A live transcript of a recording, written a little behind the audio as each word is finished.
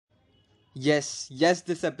Yes,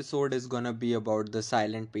 this episode is gonna be about The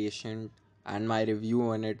Silent Patient and my review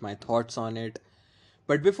on it, my thoughts on it.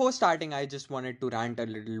 But before starting, I just wanted to rant a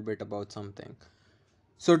little bit about something.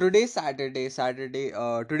 So today's today's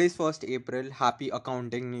 1st April. Happy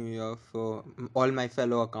Accounting New Year for all my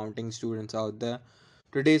fellow accounting students out there.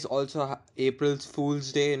 Today's also April's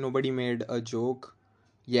Fool's Day. Nobody made a joke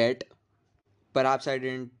yet. Perhaps I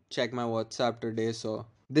didn't check my WhatsApp today, so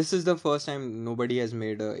this is the first time nobody has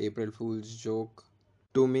made a April Fool's joke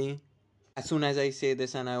to me. As soon as I say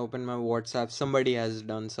this and I open my WhatsApp, somebody has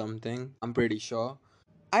done something. I'm pretty sure.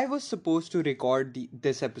 I was supposed to record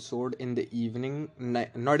this episode in the evening,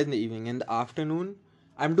 not in the evening, in the afternoon.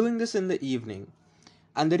 I'm doing this in the evening.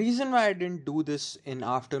 And the reason why I didn't do this in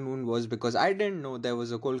afternoon was because I didn't know there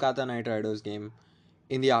was a Kolkata Knight Riders game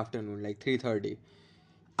in the afternoon, like 3:30.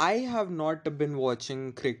 I have not been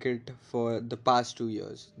watching cricket for the past 2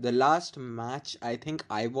 years. The last match I think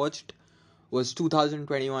I watched was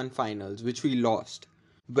 2021 finals, which we lost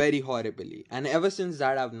very horribly. And ever since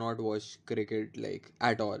that, I've not watched cricket like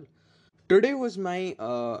at all. Today was my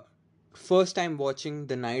first time watching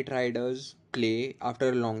the Knight Riders play after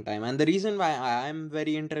a long time, and the reason why I am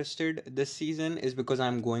very interested this season is because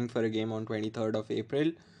I'm going for a game on 23rd of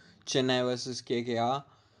April, Chennai versus KKR.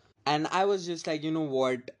 And I was just like, you know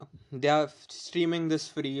what? They are streaming this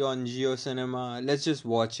free on Geo Cinema. Let's just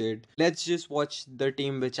watch it. Let's just watch the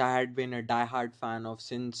team which I had been a diehard fan of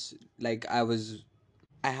since like I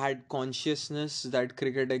had consciousness that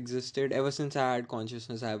cricket existed. Ever since I had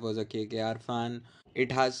consciousness, I was a KKR fan.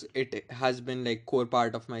 It has been like core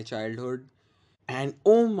part of my childhood. And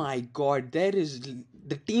oh my god,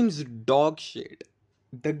 the team's dog shit.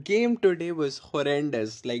 The game today was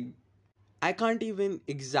horrendous. Like I can't even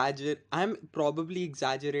exaggerate. I'm probably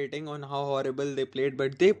exaggerating on how horrible they played,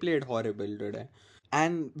 but they played horrible today.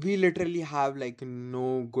 And we literally have like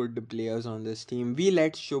no good players on this team. We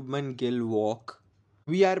let Shubman Gill walk.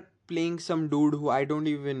 We are playing some dude who I don't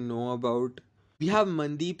even know about. We have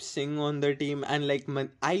Mandeep Singh on the team, and like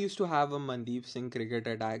I used to have a Mandeep Singh cricket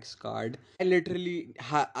attacks card. I literally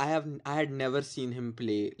I had never seen him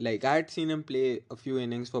play. Like I had seen him play a few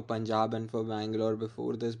innings for Punjab and for Bangalore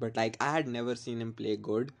before this, but like I had never seen him play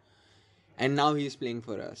good, and now he's playing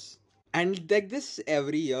for us. And like this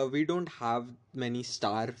every year, we don't have many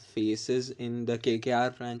star faces in the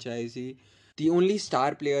KKR franchise. The only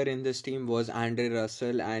star player in this team was Andre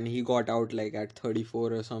Russell, and he got out like at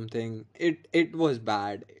 34 or something. It was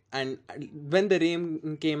bad. And when the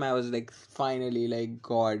rain came, I was like, finally, like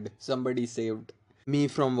God, somebody saved me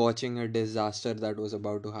from watching a disaster that was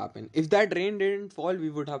about to happen. If that rain didn't fall,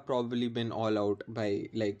 we would have probably been all out by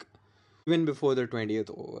like even before the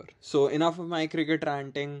 20th over. So enough of my cricket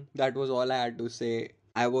ranting. That was all I had to say.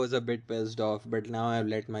 I was a bit pissed off, but now I've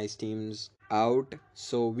let my steams out,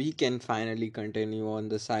 so we can finally continue on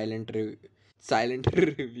the silent review,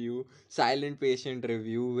 silent patient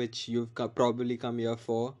review, which you've probably come here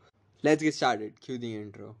for. Let's get started. Cue the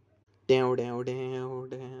intro. Down, down, down,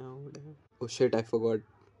 down, down. Oh shit! I forgot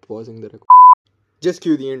pausing the record. Just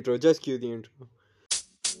cue the intro. Just cue the intro.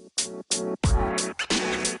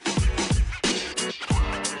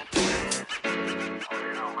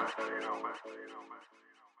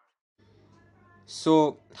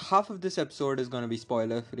 So half of this episode is gonna be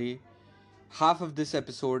spoiler free. Half of this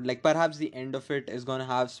episode, like perhaps the end of it, is gonna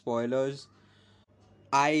have spoilers.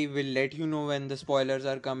 I will let you know when the spoilers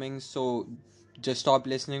are coming, so just stop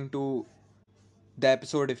listening to the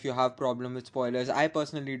episode if you have problem with spoilers. I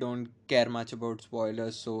personally don't care much about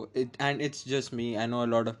spoilers, so it's just me. I know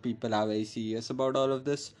a lot of people are very serious about all of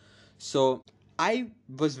this. So I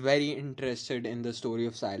was very interested in the story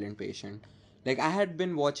of Silent Patient. Like I had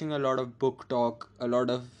been watching a lot of book talk, a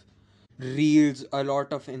lot of reels, a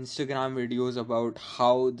lot of Instagram videos about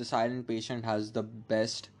how the Silent Patient has the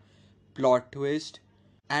best plot twist,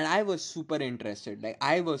 and I was super interested.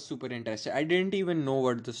 I didn't even know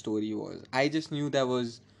what the story was. I just knew there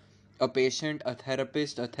was a patient, a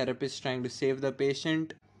therapist trying to save the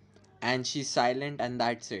patient, and she's silent, and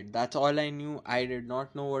that's it. That's all I knew. I did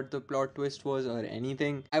not know what the plot twist was or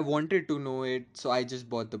anything. I wanted to know it, so I just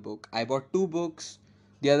bought the book. I bought two books.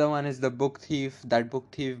 The other one is The Book Thief. That Book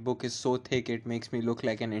Thief book is so thick it makes me look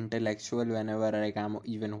like an intellectual whenever like I'm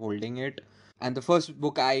even holding it. And the first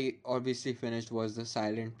book I obviously finished was The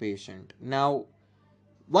Silent Patient. Now,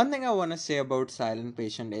 one thing I want to say about Silent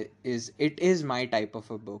Patient is it is my type of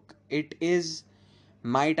a book. It is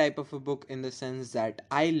my type of a book in the sense that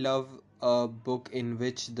I love a book in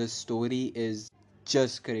which the story is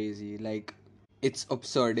just crazy. Like it's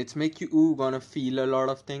absurd. It's make you gonna feel a lot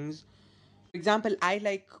of things. For example, I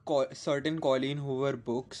like certain Colleen Hoover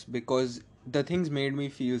books because the things made me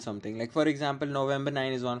feel something. Like, for example, November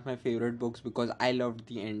 9 is one of my favorite books because I loved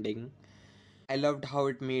the ending. I loved how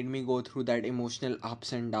it made me go through that emotional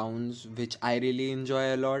ups and downs, which I really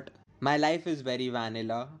enjoy a lot. My life is very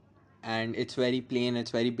vanilla and it's very plain,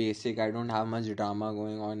 it's very basic. I don't have much drama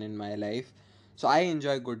going on in my life. So I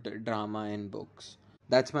enjoy good drama in books.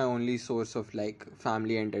 That's my only source of like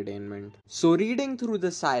family entertainment. So reading through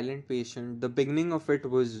The Silent Patient, the beginning of it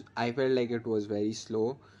was, I felt like it was very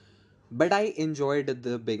slow, but I enjoyed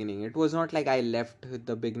the beginning. It was not like I left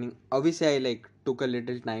the beginning. Obviously I like took a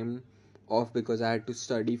little time off because I had to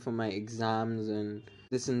study for my exams and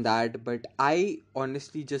this and that, but I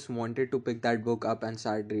honestly just wanted to pick that book up and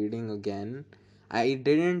start reading again. I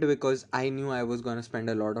didn't because I knew I was going to spend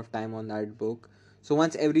a lot of time on that book. So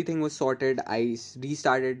once everything was sorted, I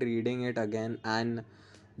restarted reading it again, and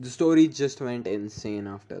the story just went insane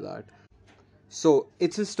after that. So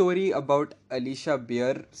it's a story about Alicia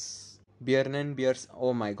Biernen Biers.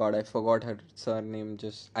 Oh my god, I forgot her surname.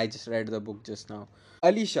 I just read the book just now.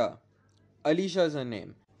 Alicia. Alicia's her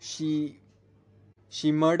name. She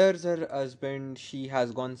murders her husband. She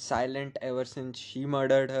has gone silent ever since she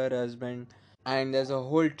murdered her husband. And there's a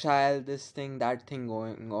whole trial, this thing, that thing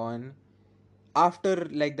going on. After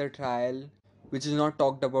like the trial, which is not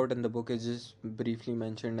talked about in the book, is just briefly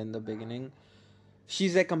mentioned in the beginning.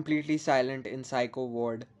 She's like completely silent in Psycho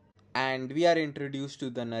Ward, and we are introduced to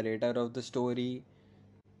the narrator of the story,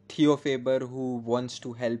 Theo Faber, who wants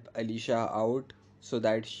to help Alicia out so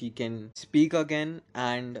that she can speak again.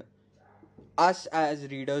 And us as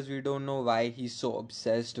readers, we don't know why he's so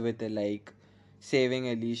obsessed with like saving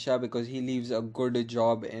Alicia, because he leaves a good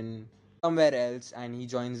job in somewhere else and he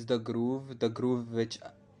joins the groove which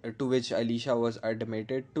to which Alicia was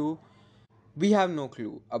admitted to. We have no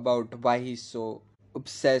clue about why he's so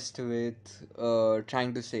obsessed with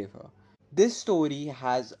trying to save her. This story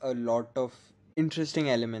has a lot of interesting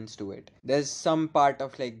elements to it. There's some part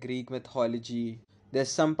of like Greek mythology,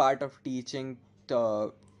 there's some part of teaching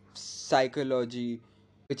the psychology,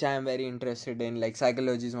 which I am very interested in. Like,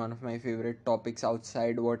 psychology is one of my favorite topics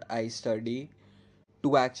outside what I study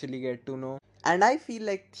to actually get to know. And I feel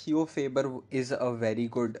like Theo Faber is a very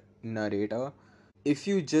good narrator. If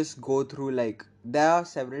you just go through, like, there are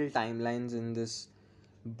several timelines in this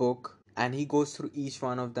book and he goes through each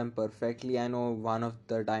one of them perfectly. I know one of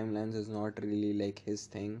the timelines is not really like his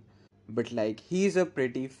thing, but like he's a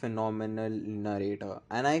pretty phenomenal narrator,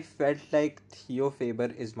 and I felt like Theo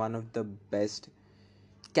Faber is one of the best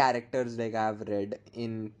characters like I've read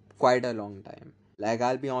in quite a long time. Like,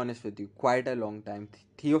 I'll be honest with you, quite a long time.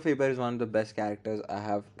 Theo Faber is one of the best characters I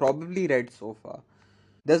have probably read so far.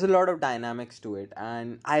 There's a lot of dynamics to it,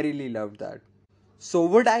 and I really loved that. So,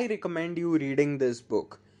 would I recommend you reading this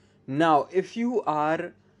book? Now, if you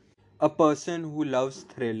are a person who loves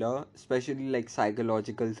thriller, especially like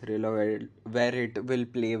psychological thriller, where it will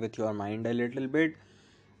play with your mind a little bit,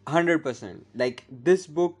 100%. Like, this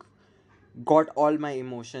book got all my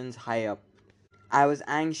emotions high up. I was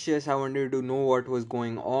anxious, I wanted to know what was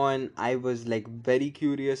going on. I was like very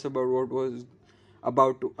curious about what was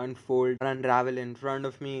about to unfold or unravel in front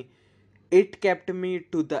of me. It kept me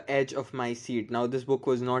to the edge of my seat. Now, this book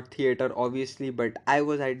was not theater, obviously, but I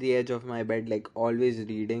was at the edge of my bed, like always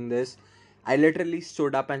reading this. I literally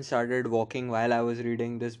stood up and started walking while I was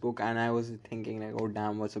reading this book, and I was thinking, like, oh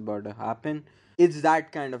damn, what's about to happen? It's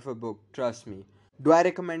that kind of a book, trust me. Do I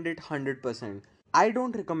recommend it? 100%. I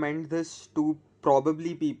don't recommend this to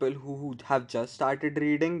probably people who have just started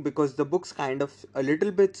reading, because the book's kind of a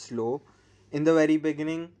little bit slow in the very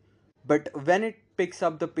beginning, but when it picks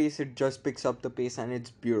up the pace, it just picks up the pace and it's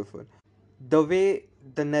beautiful. The way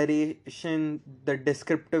the narration, the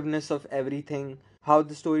descriptiveness of everything, how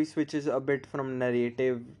the story switches a bit from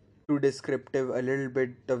narrative to descriptive, a little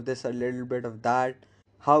bit of this, a little bit of that,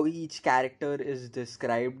 how each character is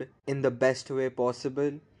described in the best way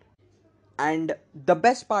possible. And the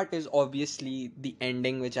best part is obviously the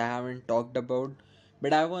ending, which I haven't talked about.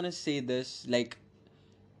 But I want to say this, like,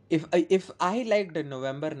 if I liked the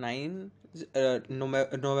November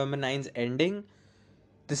 9's ending,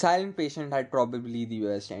 The Silent Patient had probably the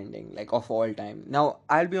best ending, like, of all time. Now,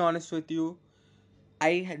 I'll be honest with you,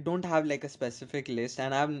 don't have like a specific list,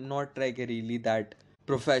 and I'm not like really that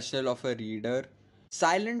professional of a reader.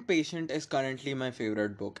 Silent Patient is currently my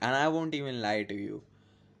favorite book, and I won't even lie to you.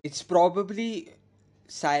 It's probably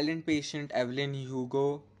Silent Patient, Evelyn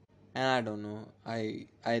Hugo, and I don't know. I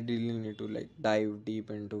really need to like dive deep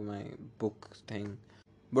into my book thing.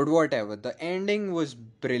 But whatever, the ending was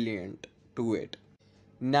brilliant to it.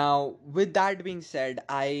 Now, with that being said,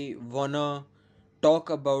 I wanna talk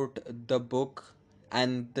about the book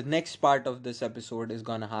and the next part of this episode is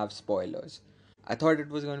gonna have spoilers. I thought it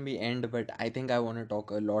was gonna be end, but I think I want to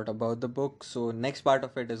talk a lot about the book. So next part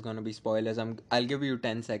of it is gonna be spoilers. I'll give you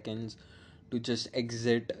 10 seconds to just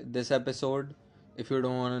exit this episode. If you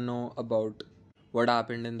don't want to know about what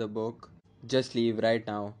happened in the book, just leave right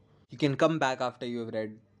now. You can come back after you've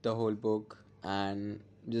read the whole book and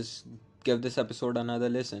just give this episode another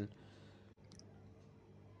listen.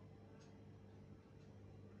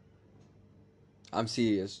 I'm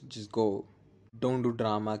serious. Just go. Don't do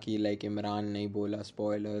drama ki like Imran nahi bola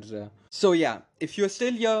spoilers. So yeah, if you're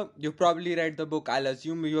still here, you've probably read the book. I'll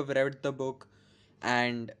assume you have read the book,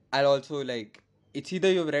 and I'll also like it's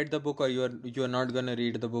either you've read the book or you're not gonna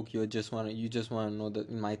read the book. You just wanna know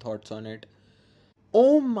my thoughts on it.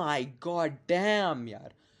 Oh my god, damn,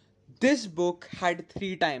 yaar. This book had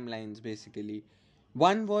three timelines basically.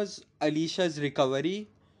 One was Alicia's recovery,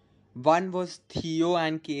 one was Theo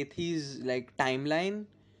and Kathy's like timeline,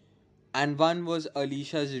 and one was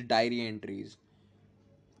Alicia's diary entries.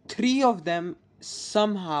 Three of them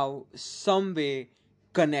somehow, some way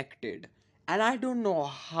connected. And I don't know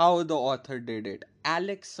how the author did it.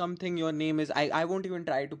 Alex, something your name is. I won't even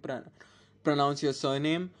try to pronounce your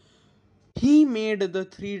surname. He made the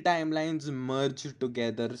three timelines merge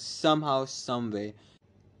together somehow, some way.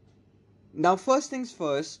 Now, first things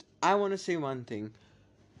first, I want to say one thing.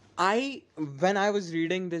 I when I was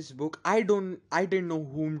reading this book, I didn't know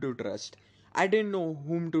whom to trust. I didn't know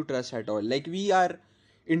whom to trust at all. Like we are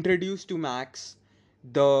introduced to Max,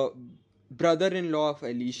 the brother-in-law of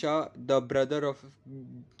Alicia, the brother of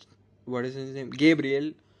what is his name?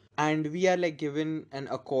 Gabriel, and we are like given an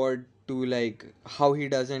accord to like how he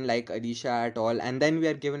doesn't like Alicia at all, and then we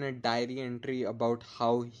are given a diary entry about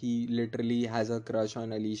how he literally has a crush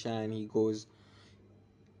on Alicia and he goes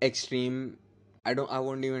extreme. I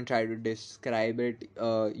won't even try to describe it.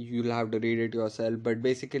 You'll have to read it yourself. But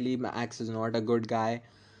basically, Max is not a good guy.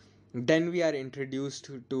 Then we are introduced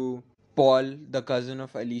to Paul, the cousin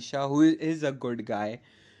of Alicia, who is a good guy.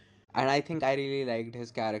 And I think I really liked his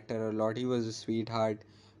character a lot. He was a sweetheart.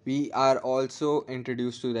 We are also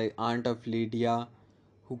introduced to the aunt of Lydia,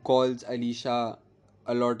 who calls Alicia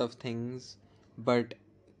a lot of things, but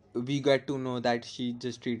we get to know that she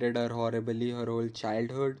just treated her horribly her whole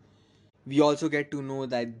childhood. We also get to know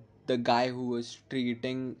that the guy who was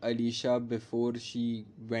treating Alicia before she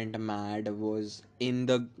went mad was in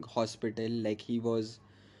the hospital. Like he was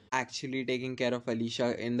actually taking care of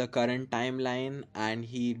Alicia in the current timeline, and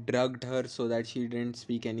he drugged her so that she didn't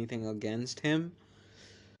speak anything against him.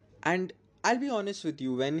 And I'll be honest with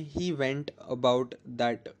you, when he went about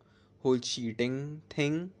that whole cheating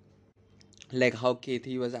thing, like how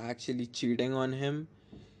Kathy was actually cheating on him,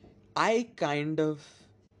 I kind of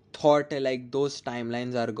thought like those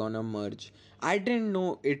timelines are gonna merge. I didn't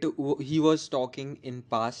know he was talking in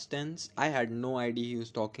past tense. I had no idea he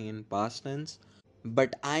was talking in past tense,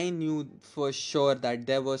 but I knew for sure that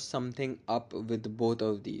there was something up with both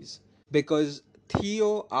of these because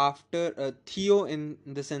Theo in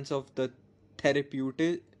the sense of the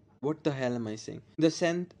therapeutic, what the hell am I saying? The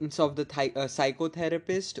sense of the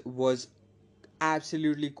psychotherapist was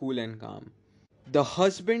absolutely cool and calm. The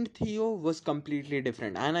husband Theo was completely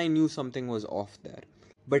different, and I knew something was off there.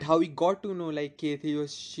 But how we got to know like Kathy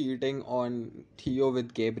was cheating on Theo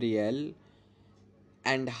with Gabrielle,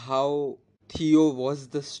 and how Theo was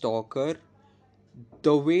the stalker,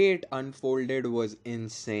 the way it unfolded was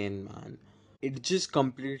insane, man. It just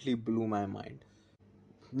completely blew my mind.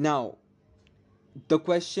 Now, the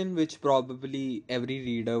question which probably every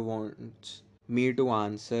reader wants me to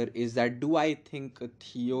answer is that do I think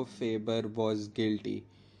Theo Faber was guilty?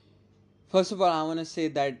 First of all, I want to say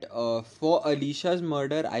that for Alicia's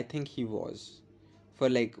murder, I think he was. For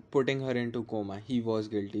like putting her into coma, he was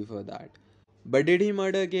guilty for that. But did he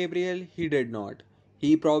murder Gabriel? He did not.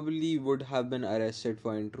 He probably would have been arrested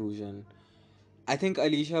for intrusion. I think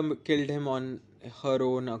Alicia killed him on her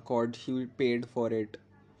own accord. She paid for it,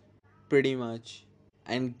 pretty much.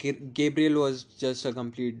 And Gabriel was just a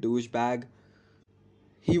complete douchebag.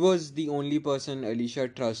 He was the only person Alicia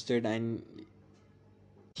trusted, and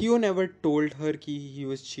Theo never told her he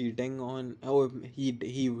was cheating on. Oh, he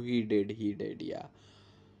did, yeah.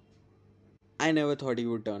 I never thought he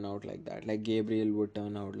would turn out like that. Like Gabriel would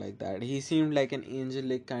turn out like that. He seemed like an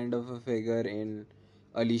angelic kind of a figure in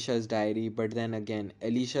Alicia's diary, but then again,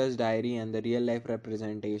 Alicia's diary and the real life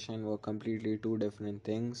representation were completely two different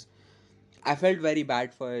things. I felt very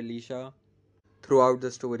bad for Alicia throughout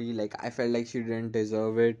the story. Like I felt like she didn't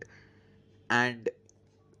deserve it, and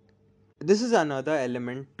This is another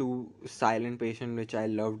element to Silent Patient which I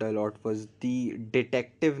loved a lot, was the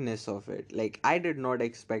detectiveness of it. Like, I did not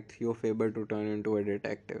expect Theo Faber to turn into a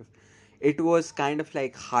detective. It was kind of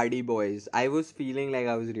like Hardy Boys. I was feeling like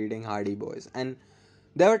I was reading Hardy Boys, and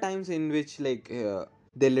there were times in which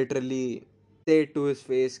they literally say to his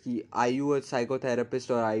face, "Ki, are you a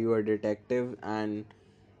psychotherapist or are you a detective?" And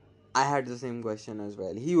I had the same question as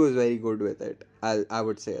well. He was very good with it. I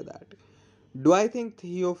would say that. Do I think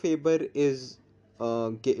Theo Faber is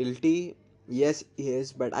guilty? Yes, he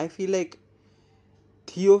is. But I feel like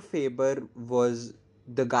Theo Faber was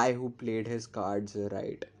the guy who played his cards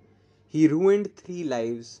right. He ruined three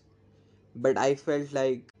lives, but I felt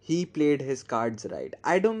like he played his cards right.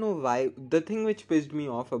 I don't know why. The thing which pissed me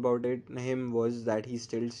off about him was that he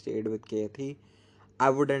still stayed with Kathy. I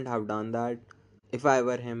wouldn't have done that if I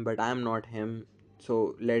were him, but I'm not him,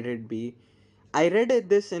 so let it be. I read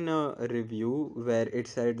this in a review where it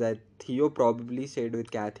said that Theo probably stayed with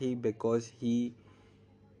Kathy because he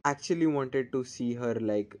actually wanted to see her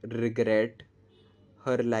like regret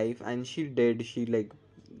her life, and she did. She like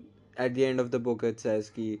at the end of the book it says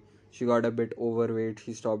she got a bit overweight,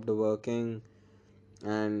 she stopped working,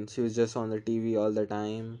 and she was just on the TV all the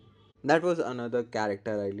time. That was another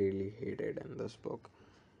character I really hated in this book.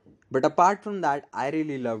 But apart from that, I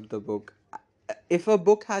really loved the book. If a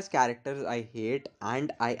book has characters I hate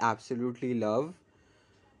and I absolutely love,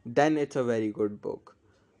 then it's a very good book.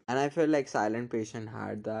 And I feel like Silent Patient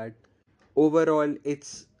had that. Overall,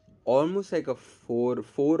 it's almost like a 4 or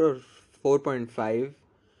 4.5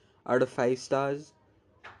 out of 5 stars.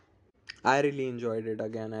 I really enjoyed it.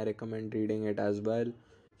 Again, I recommend reading it as well.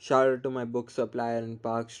 Shout out to my book supplier in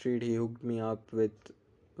Park Street. He hooked me up with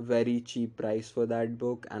very cheap price for that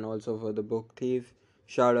book and also for the book Thief.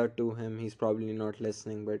 Shout out to him. He's probably not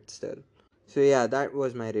listening, but still. So yeah, that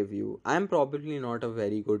was my review. I'm probably not a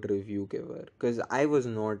very good review giver because I was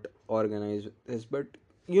not organized with this, but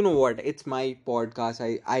you know what? It's my podcast.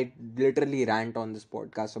 I literally rant on this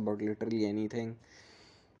podcast about literally anything.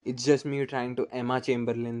 It's just me trying to Emma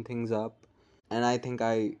Chamberlain things up, and I think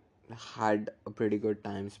I had a pretty good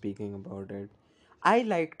time speaking about it. I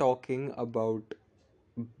like talking about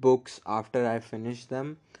books after I finish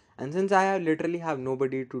them, and since I literally have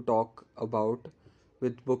nobody to talk about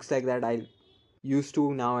with books like that, I used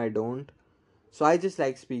to, now I don't. So I just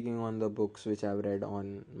like speaking on the books which I've read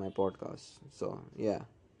on my podcast. So yeah,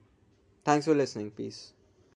 thanks for listening. Peace.